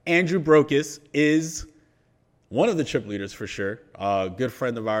 Andrew Brokis is one of the trip leaders for sure. Good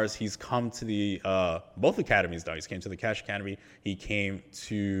friend of ours. He's come to the both academies now. He's came to the Cash Academy. He came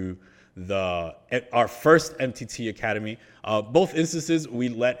to our first MTT Academy. Both instances, we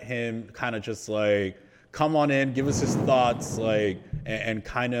let him kind of just like come on in, give us his thoughts, and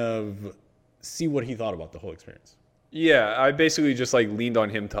kind of see what he thought about the whole experience. Yeah, I basically just leaned on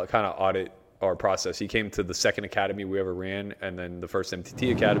him to kind of audit our process. He came to the second academy we ever ran, and then the first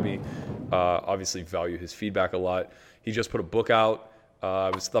MTT Academy. Obviously value his feedback a lot. He just put a book out.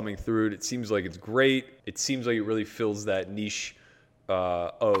 I was thumbing through it. It seems like it's great. It seems like it really fills that niche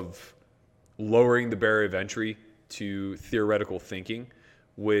of lowering the barrier of entry to theoretical thinking,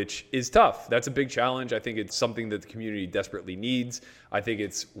 which is tough. That's a big challenge. I think it's something that the community desperately needs. I think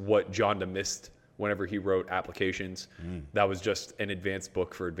it's what Jonda missed whenever he wrote Applications. That was just an advanced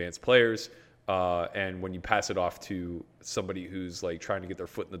book for advanced players. And when you pass it off to somebody who's trying to get their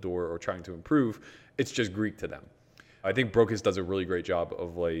foot in the door or trying to improve, it's just Greek to them. I think Brokis does a really great job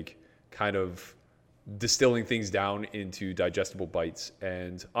of kind of distilling things down into digestible bites.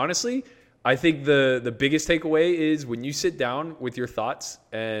 And honestly, I think the biggest takeaway is when you sit down with your thoughts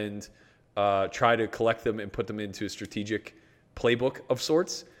and try to collect them and put them into a strategic playbook of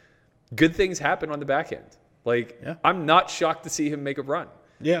sorts, good things happen on the back end. I'm not shocked to see him make a run.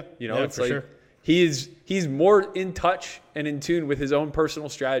 Yeah. It's for sure. He's more in touch and in tune with his own personal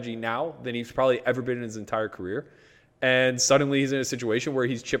strategy now than he's probably ever been in his entire career. And suddenly he's in a situation where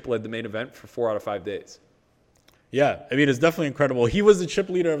he's chip led the main event for 4 out of 5 days. Yeah, I mean, it's definitely incredible. He was the chip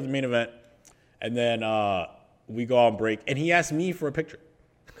leader of the main event, and then we go on break, and he asked me for a picture.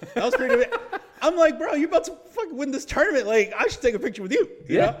 That was pretty good. I'm like, bro, you're about to fucking win this tournament. I should take a picture with you.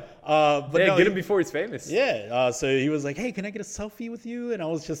 You know? But no, get him before he's famous. Yeah. So he was like, hey, can I get a selfie with you? And I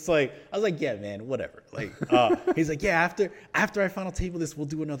was just like, yeah, man, whatever. He's like, yeah, after I final table this, we'll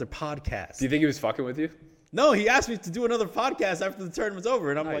do another podcast. Do you think he was fucking with you? No, he asked me to do another podcast after the tournament's over,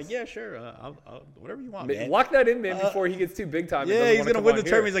 and I'm Nice. like, yeah, sure, I'll, whatever you want, man. Lock that in, man, before he gets too big time. Yeah, he's gonna win the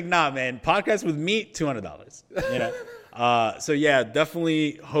tournament. He's like, nah, man, podcast with me, $200. You know. So yeah,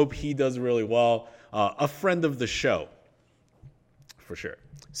 definitely hope he does really well. A friend of the show, for sure.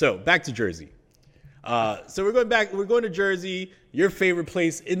 So back to Jersey. So we're going to Jersey, your favorite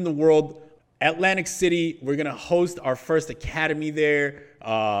place in the world, Atlantic City. We're gonna host our first academy there.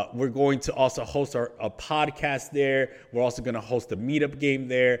 We're going to also host a podcast there. We're also going to host a meetup game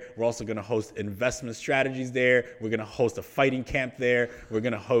there. We're also going to host investment strategies there. We're going to host a fighting camp there. We're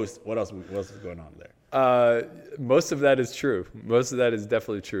going to host, what else is going on there? Most of that is true. Most of that is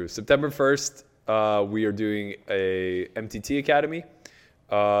definitely true. September 1st, we are doing a MTT Academy.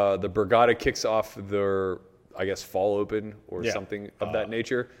 The Brigada kicks off their, fall open or something of that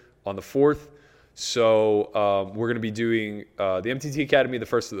nature on the 4th. So we're going to be doing the MTT Academy the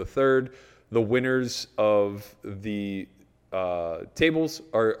 1st to the 3rd. The winners of the tables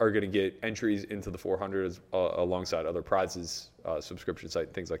are going to get entries into the 400 alongside other prizes, subscription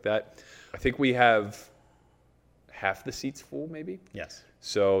site, things like that. I think we have half the seats full, maybe. Yes.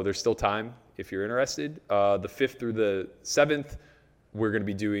 So there's still time if you're interested. The 5th through the 7th, we're going to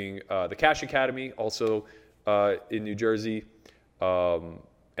be doing the Cash Academy, also in New Jersey.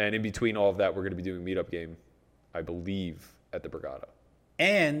 And in between all of that, we're going to be doing meetup game, I believe, at the Brigada.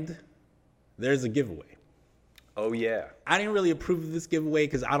 And there's a giveaway. Oh, yeah. I didn't really approve of this giveaway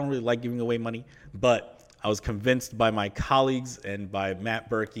because I don't really like giving away money, but I was convinced by my colleagues and by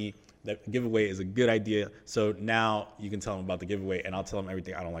Matt Berkey that the giveaway is a good idea. So now you can tell them about the giveaway, and I'll tell them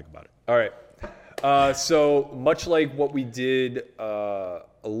everything I don't like about it. All right. So much like what we did a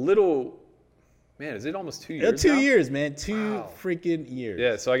little Man, is it almost 2 years? 2 now? years, man. 2 freaking years.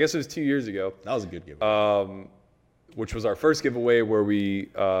 Yeah, so I guess it was 2 years ago. That was a good giveaway. Which was our first giveaway where we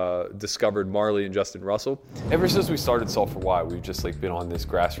discovered Marley and Justin Russell. Ever since we started Solve for Why, we've just been on this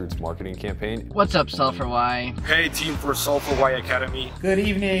grassroots marketing campaign. What's up, Solve for Why? Hey, team for Solve for Why Academy. Good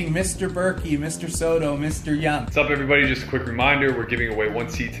evening, Mr. Berkey, Mr. Soto, Mr. Young. What's up, everybody? Just a quick reminder, we're giving away 1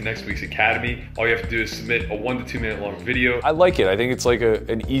 seat to next week's Academy. All you have to do is submit a 1 to 2 minute long video. I like it. I think it's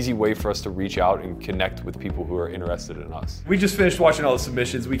an easy way for us to reach out and connect with people who are interested in us. We just finished watching all the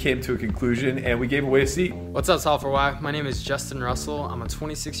submissions. We came to a conclusion and we gave away a seat. What's up, Solve for Why? My name is Justin Russell. I'm a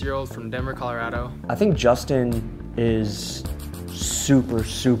 26-year-old from Denver, Colorado. I think Justin is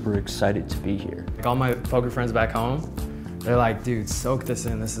super excited to be here. All my poker friends back home, they're like, dude, soak this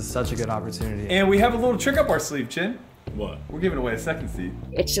in. This is such a good opportunity. And we have a little trick up our sleeve, Chin. What? We're giving away a second seat.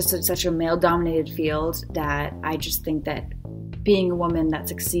 It's just such a male-dominated field that I just think that being a woman that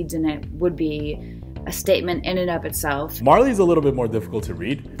succeeds in it would be a statement in and of itself. Marley's a little bit more difficult to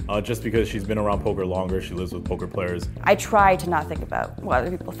read, just because she's been around poker longer. She lives with poker players. I try to not think about what other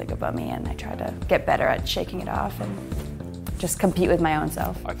people think about me, and I try to get better at shaking it off and just compete with my own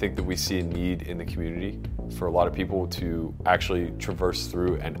self. I think that we see a need in the community for a lot of people to actually traverse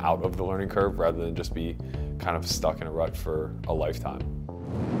through and out of the learning curve rather than just be kind of stuck in a rut for a lifetime.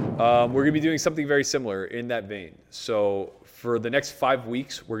 We're going to be doing something very similar in that vein. So for the next 5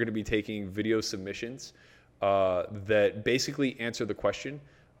 weeks, we're going to be taking video submissions that basically answer the question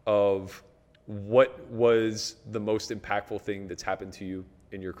of what was the most impactful thing that's happened to you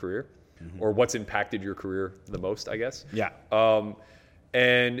in your career, or what's impacted your career the most, I guess. Yeah.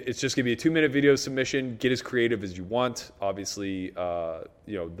 And it's just going to be a 2-minute video submission. Get as creative as you want. Obviously,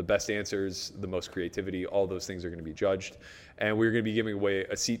 the best answers, the most creativity, all those things are going to be judged. And we're going to be giving away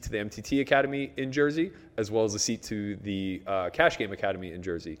a seat to the MTT Academy in Jersey, as well as a seat to the Cash Game Academy in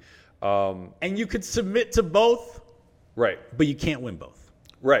Jersey. And you could submit to both. Right. But you can't win both.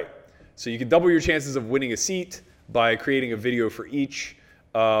 Right. So you can double your chances of winning a seat by creating a video for each,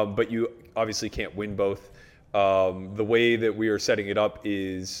 but you obviously can't win both. The way that we are setting it up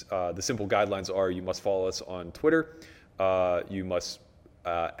is the simple guidelines are you must follow us on Twitter. You must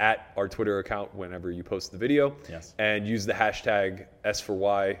at our Twitter account whenever you post the video. Yes. And use the hashtag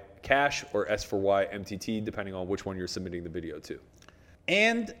S4Y Cash or S4Y MTT, depending on which one you're submitting the video to.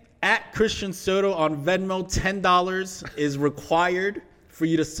 And at Christian Soto on Venmo, $10 is required for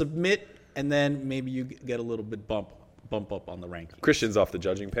you to submit, and then maybe you get a little bit bump up on the ranking. Christian's off the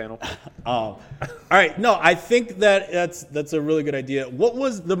judging panel. All right. No, I think that's a really good idea. What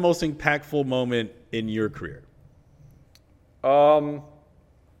was the most impactful moment in your career?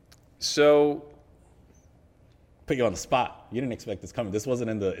 So put you on the spot. You didn't expect this coming. This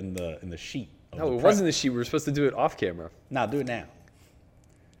wasn't in the sheet. No, it wasn't the sheet. We were supposed to do it off camera. Nah, do it now.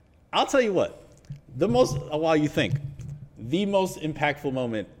 I'll tell you what. While you think, the most impactful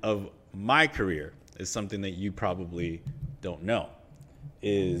moment of my career is something that you probably don't know.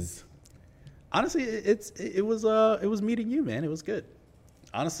 Is honestly, it was meeting you, man. It was good.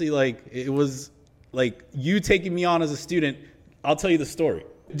 Honestly, it was like you taking me on as a student. I'll tell you the story.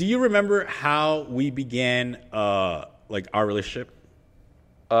 Do you remember how we began our relationship?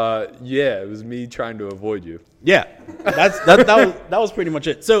 Yeah, it was me trying to avoid you. Yeah, that was pretty much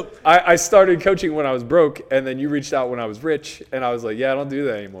it. So I started coaching when I was broke, and then you reached out when I was rich, and I was like, yeah, I don't do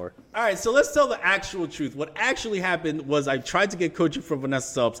that anymore. All right, so let's tell the actual truth. What actually happened was I tried to get coaching from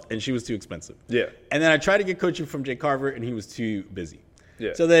Vanessa Selps, and she was too expensive. Yeah. And then I tried to get coaching from Jay Carver, and he was too busy.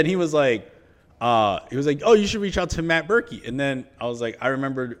 Yeah. So then he was like, oh, you should reach out to Matt Berkey. And then I was like, I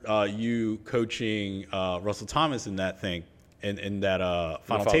remembered you coaching Russell Thomas in that thing, in that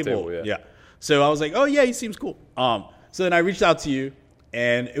final table. Yeah. So I was like, oh, yeah, he seems cool. So then I reached out to you,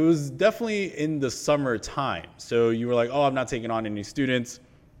 and it was definitely in the summertime. So you were like, oh, I'm not taking on any students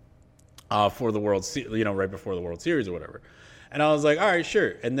for the World Series, right before the World Series or whatever. And I was like, all right,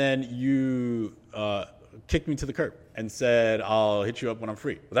 sure. And then you kicked me to the curb and said, I'll hit you up when I'm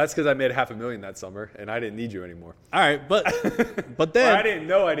free. Well, that's because I made $500,000 that summer, and I didn't need you anymore. All right, but then... Well, I didn't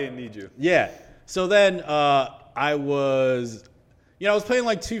know I didn't need you. Yeah. So then I was playing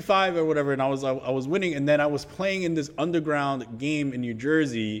like 2-5 or whatever, and I was winning, and then I was playing in this underground game in New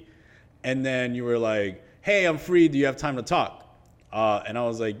Jersey, and then you were like, hey, I'm free. Do you have time to talk? And I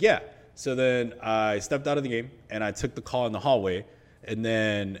was like, yeah. So then I stepped out of the game, and I took the call in the hallway, and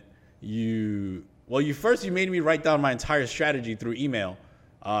then you made me write down my entire strategy through email.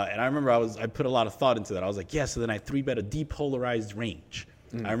 And I remember I put a lot of thought into that. I was like, yeah, so then I 3-bet a depolarized range.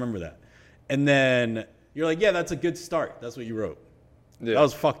 I remember that. And then you're like, yeah, that's a good start. That's what you wrote. Yeah. That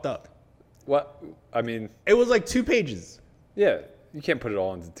was fucked up. What? I mean... It was like 2 pages. Yeah. You can't put it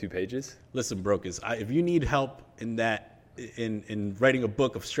all into 2 pages. Listen, Brokers, if you need help in that, in writing a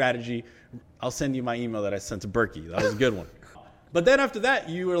book of strategy, I'll send you my email that I sent to Berkey. That was a good one. But then after that,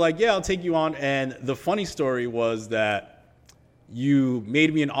 you were like, yeah, I'll take you on. And the funny story was that you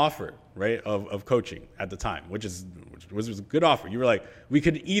made me an offer, right, of coaching at the time, which was a good offer. You were like, we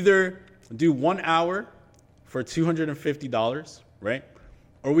could either do 1 hour for $250, right?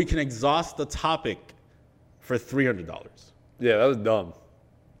 Or we can exhaust the topic for $300. Yeah, that was dumb.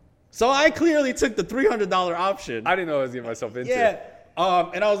 So I clearly took the $300 option. I didn't know I was getting myself into. Yeah.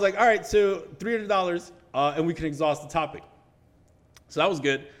 And I was like, all right, so $300 and we can exhaust the topic. So that was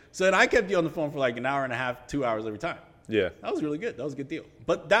good. So then I kept you on the phone for like an hour and a half, 2 hours every time. Yeah. That was really good. That was a good deal.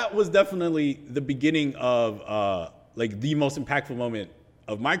 But that was definitely the beginning of like the most impactful moment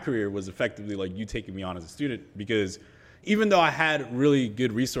of my career was effectively like you taking me on as a student, because even though I had really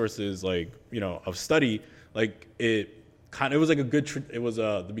good resources, like, you know, of study, like it was like a good, it was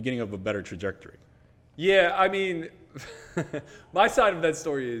the beginning of a better trajectory. Yeah, I mean, my side of that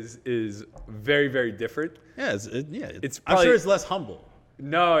story is very, very different. Yeah, it's probably, I'm sure it's less humble.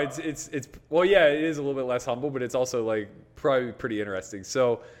 No, it's well, yeah, it is a little bit less humble, but it's also like probably pretty interesting.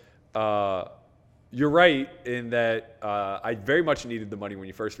 So, you're right in that I very much needed the money when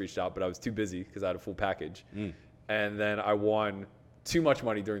you first reached out, but I was too busy because I had a full package. And then I won too much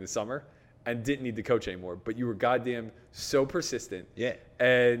money during the summer and didn't need the coach anymore. But you were goddamn so persistent. Yeah.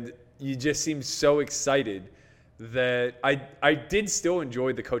 And you just seemed so excited that I did still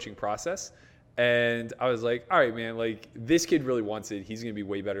enjoy the coaching process. And I was like, all right, man, like this kid really wants it. He's going to be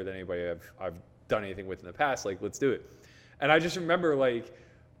way better than anybody I've done anything with in the past. Like, let's do it. And I just remember like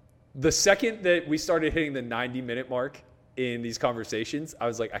the second that we started hitting the 90-minute mark in these conversations, I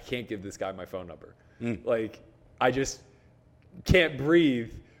was like, I can't give this guy my phone number. Like, I just can't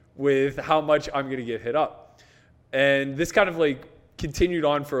breathe with how much I'm going to get hit up. And this kind of like continued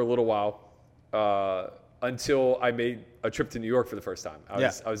on for a little while until I made a trip to New York for the first time.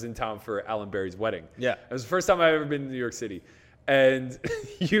 I was in town for Alan Berry's wedding. Yeah. It was the first time I've ever been to New York City. And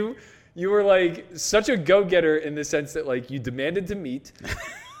you were like such a go-getter in the sense that like you demanded to meet.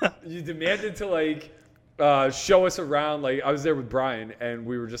 You demanded to like show us around. Like I was there with Brian and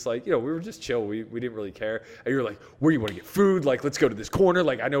we were just like, you know, we were just chill. We didn't really care. And you were like, where do you want to get food? Like, let's go to this corner.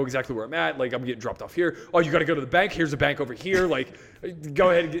 Like, I know exactly where I'm at. Like, I'm getting dropped off here. Oh, you got to go to the bank. Here's a bank over here. Like, go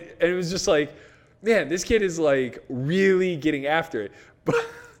ahead. And it was just like, man, this kid is like really getting after it. But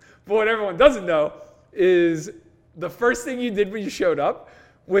what everyone doesn't know is the first thing you did when you showed up,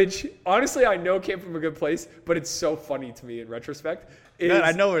 which honestly I know came from a good place, but it's so funny to me in retrospect. Man,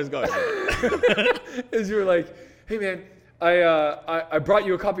 I know where it's going. Is you were like, hey man, I brought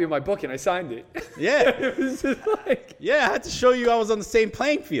you a copy of my book and I signed it. Yeah. It was just like, yeah, I had to show you I was on the same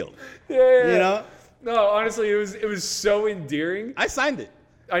playing field. Yeah. You know? No, honestly, it was so endearing. I signed it.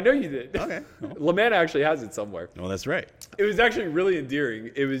 I know you did. Okay. LaManna actually has it somewhere. Well, that's right. It was actually really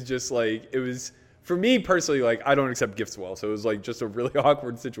endearing. It was just like, it was, for me personally, like, I don't accept gifts well. So it was like just a really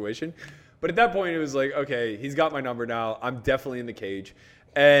awkward situation. But at that point, it was like, okay, he's got my number now. I'm definitely in the cage.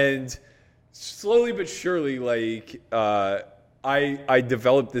 And slowly but surely, like, I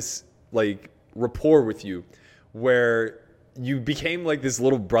developed this, like, rapport with you where you became like this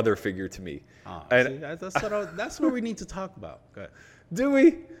little brother figure to me. And that's what we need to talk about. Go ahead. Do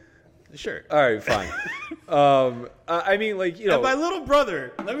we? Sure. All right, fine. I mean, like, you know. And my little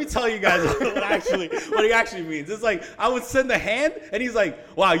brother, let me tell you guys what he actually means. It's like, I would send a hand, and he's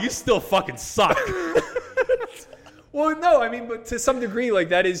like, wow, you still fucking suck. Well, no, I mean, but to some degree, like,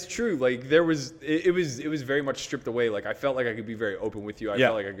 that is true. Like, it was very much stripped away. Like, I felt like I could be very open with you. I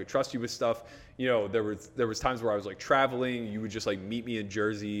felt like I could trust you with stuff. You know, there was times where I was, like, traveling. You would just, like, meet me in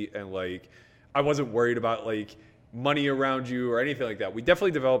Jersey, and, like, I wasn't worried about, like, money around you or anything like that. We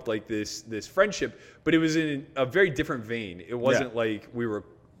definitely developed like this friendship, but it was in a very different vein. It wasn't like we were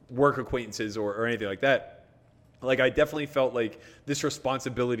work acquaintances or anything like that. Like I definitely felt like this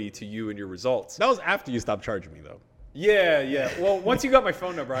responsibility to you and your results. That was after you stopped charging me though. Yeah. Well, once you got my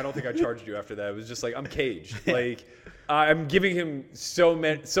phone number, I don't think I charged you after that. It was just like, I'm caged. Like I'm giving him so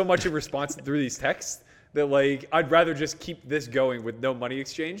much in response through these texts that like I'd rather just keep this going with no money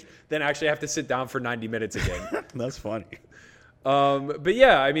exchange than actually have to sit down for 90 minutes again. That's funny. But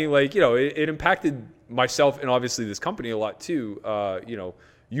yeah, I mean, like, you know, it impacted myself and obviously this company a lot too. You know,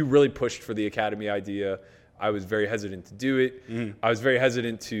 you really pushed for the academy idea. I was very hesitant to do it. I was very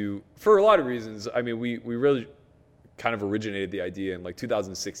hesitant for a lot of reasons. I mean, we really kind of originated the idea in like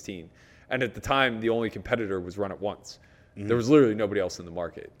 2016. And at the time, the only competitor was Run It Once. There was literally nobody else in the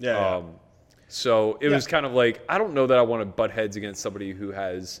market. So it was kind of like, I don't know that I want to butt heads against somebody who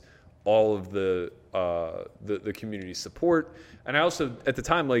has all of the the community support. And I also, at the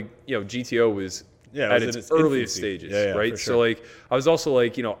time, like, you know, GTO was at its earliest stages, right? Sure. So like, I was also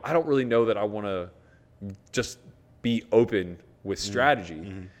like, you know, I don't really know that I want to just be open with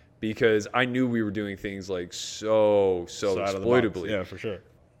strategy because I knew we were doing things like so exploitably. Yeah, for sure.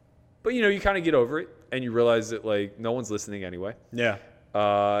 But, you know, you kind of get over it and you realize that, like, no one's listening anyway. Yeah.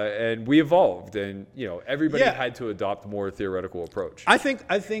 And we evolved, and, you know, everybody had to adopt a more theoretical approach. I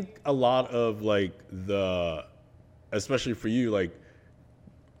think a lot of, like, especially for you, like,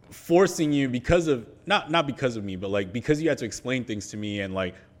 forcing you because of not because of me, but like because you had to explain things to me and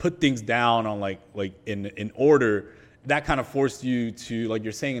like put things down on like in order. That kind of forced you to, like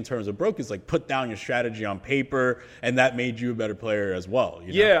you're saying in terms of broke, is like put down your strategy on paper, and that made you a better player as well.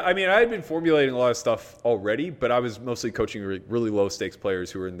 You know? Yeah, I mean, I had been formulating a lot of stuff already, but I was mostly coaching really low stakes players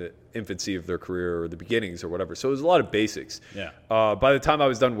who were in the infancy of their career or the beginnings or whatever. So it was a lot of basics. Yeah. By the time I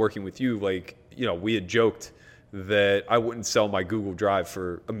was done working with you, like, you know, we had joked that I wouldn't sell my Google Drive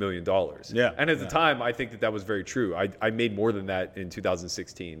for $1 million. Yeah. And at the time, I think that was very true. I made more than that in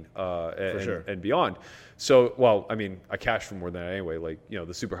 2016 and beyond. So, well, I mean, I cashed for more than that anyway, like, you know,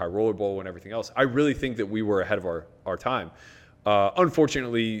 the Super High Roller Bowl and everything else. I really think that we were ahead of our time.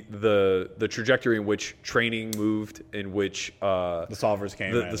 Unfortunately, the trajectory in which training moved, in which the solvers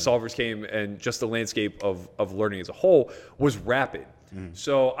came, the solvers came, and just the landscape of learning as a whole was rapid.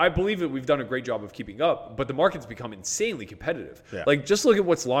 So I believe that we've done a great job of keeping up, but the market's become insanely competitive. Yeah. Like, just look at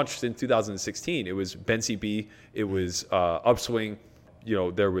what's launched in 2016. It was BenCP, it was Upswing. You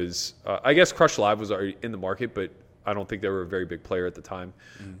know, there was, I guess Crush Live was already in the market, but I don't think they were a very big player at the time.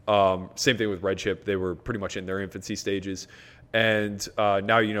 Same thing with Redshift. They were pretty much in their infancy stages. And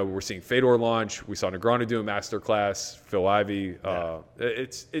now, you know, we're seeing Fedor launch. We saw Negreanu do a masterclass, Phil Ivey.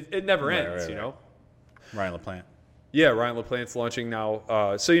 It never ends, you know? Ryan LaPlante. Yeah, Ryan LaPlante's launching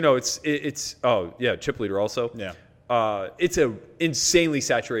now. So, you know, it's oh, yeah, Chip Leader also. Yeah. It's a insanely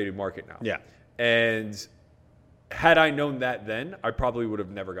saturated market now. Yeah. And had I known that then, I probably would have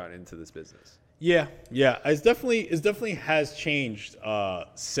never gotten into this business. Yeah. It definitely has changed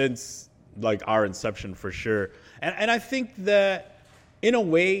since like our inception for sure. And I think that in a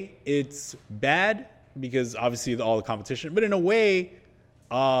way it's bad because obviously all the competition, but in a way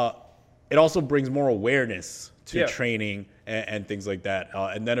it also brings more awareness to training and things like that.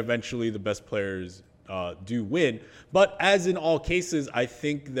 And then eventually the best players do win. But as in all cases, I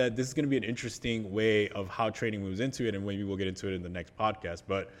think that this is going to be an interesting way of how training moves into it, and maybe we'll get into it in the next podcast.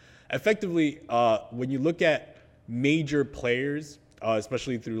 But effectively, when you look at major players,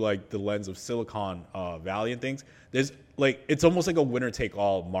 especially through like the lens of Silicon Valley and things, there's like it's almost like a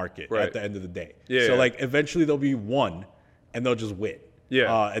winner-take-all market at the end of the day. So like eventually there'll be one, and they'll just win.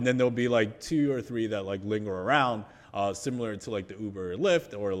 And then there'll be like 2 or 3 that like linger around. Similar to like the Uber or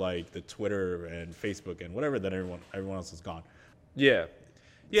Lyft or like the Twitter and Facebook and whatever that everyone else is gone.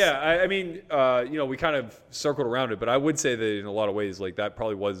 I mean, you know, we kind of circled around it, but I would say that in a lot of ways, like that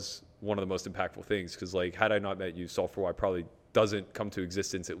probably was one of the most impactful things because like had I not met you, Solve4Why probably doesn't come to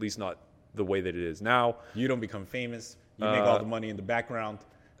existence, at least not the way that it is now. You don't become famous. You make all the money in the background,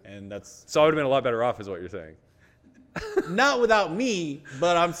 and that's... So I would have been a lot better off is what you're saying. Not without me,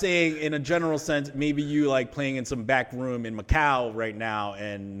 but I'm saying in a general sense, maybe you like playing in some back room in Macau right now,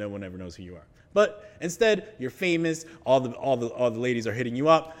 and no one ever knows who you are. But instead, you're famous. All the ladies are hitting you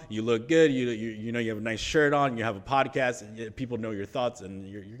up. You look good. You know you have a nice shirt on. You have a podcast, and people know your thoughts, and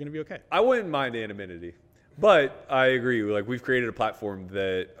you're gonna be okay. I wouldn't mind anonymity, but I agree. Like we've created a platform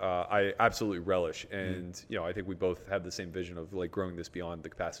that I absolutely relish, and you know I think we both have the same vision of like growing this beyond the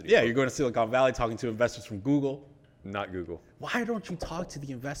capacity. Yeah, you're going to Silicon Valley, talking to investors from Google. Not Google. Why don't you talk to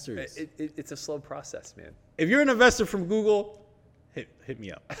the investors? It's a slow process, man. If you're an investor from Google, hit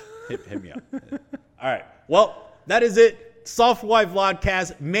me up. Hit me up. All right. Well, that is it. Solve4Why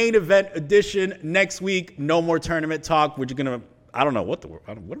Vlogcast main event edition next week. No more tournament talk. We're just gonna. I don't know what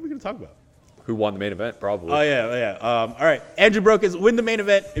are we gonna talk about? Who won the main event? Probably. Oh yeah. All right. Andrew Brokers win the main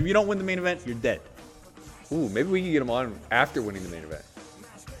event. If you don't win the main event, you're dead. Ooh, maybe we can get him on after winning the main event.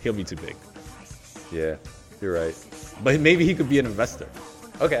 He'll be too big. Yeah. You're right. But maybe he could be an investor.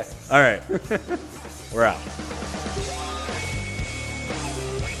 Okay. All right. We're out.